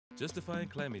justifying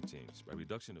climate change by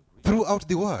reduction of... Throughout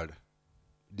the world,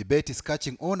 debate is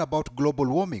catching on about global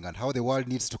warming and how the world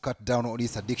needs to cut down on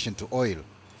its addiction to oil.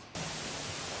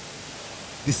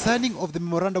 The signing of the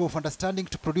Memorandum of Understanding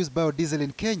to produce biodiesel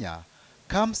in Kenya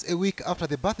comes a week after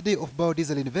the birthday of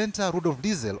biodiesel inventor Rudolf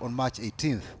Diesel on March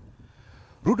 18th.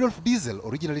 Rudolf Diesel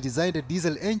originally designed a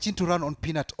diesel engine to run on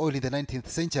peanut oil in the 19th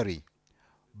century.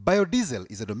 Biodiesel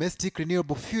is a domestic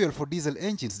renewable fuel for diesel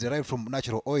engines derived from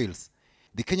natural oils.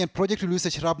 The Kenyan project will use a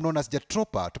shrub known as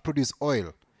jatropha to produce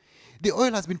oil. The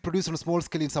oil has been produced on a small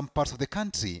scale in some parts of the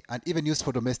country and even used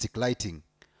for domestic lighting.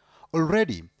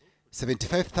 Already,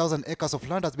 75,000 acres of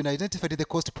land has been identified in the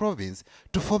Coast Province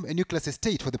to form a nucleus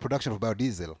estate for the production of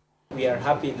biodiesel. We are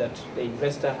happy that the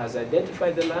investor has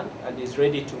identified the land and is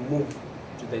ready to move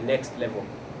to the next level.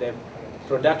 The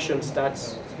production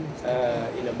starts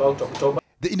in about October.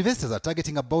 The investors are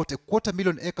targeting about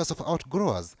 250,000 acres of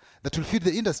outgrowers that will feed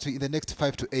the industry in the next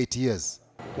 5 to 8 years.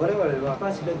 Whatever the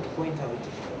first like to point out,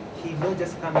 he not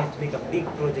just coming to make a big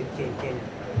project here in Kenya.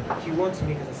 He wants to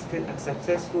make a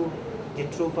successful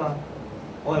jatropha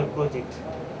oil project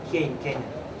here in Kenya.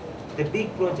 The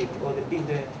big project, or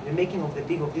the making of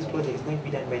this project is going to be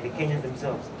done by the Kenyans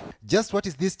themselves. Just what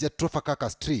is this jatropha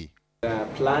carcass tree? A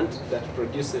plant that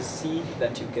produces seed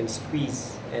that you can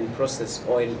squeeze and process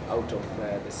oil out of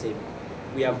the same.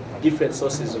 We have different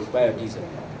sources of biodiesel.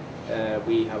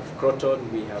 We have croton,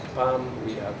 we have palm,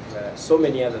 we have so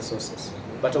many other sources.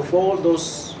 But of all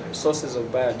those sources of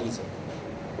biodiesel,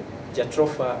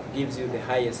 jatropha gives you the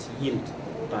highest yield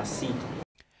per seed.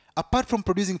 Apart from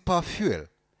producing power fuel,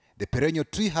 the perennial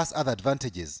tree has other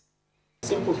advantages.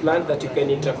 Simple plant that you can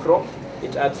intercrop,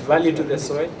 it adds value to the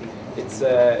soil.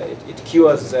 It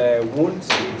cures wounds,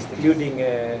 including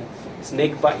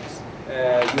snake bites.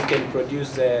 You can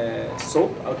produce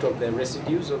soap out of the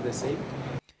residues of the same.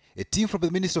 A team from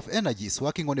the Ministry of Energy is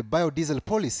working on a biodiesel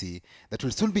policy that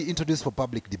will soon be introduced for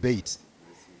public debate.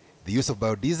 The use of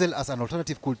biodiesel as an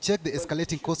alternative could check the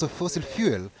escalating cost of fossil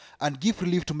fuel and give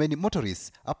relief to many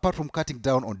motorists, apart from cutting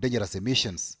down on dangerous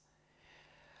emissions.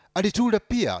 And it would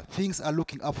appear things are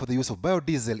looking up for the use of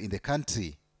biodiesel in the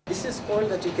country. This is oil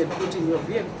that you can put in your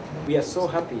vehicle. We are so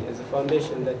happy as a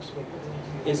foundation that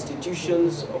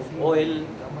institutions of oil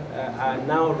are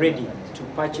now ready to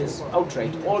purchase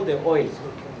outright all the oil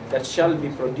that shall be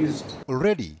produced.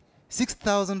 Already,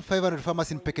 6,500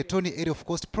 farmers in Peketoni area of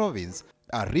Coast Province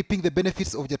are reaping the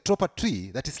benefits of the jatropha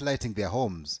tree that is lighting their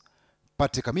homes.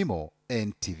 Patrick Amimo,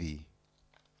 NTV.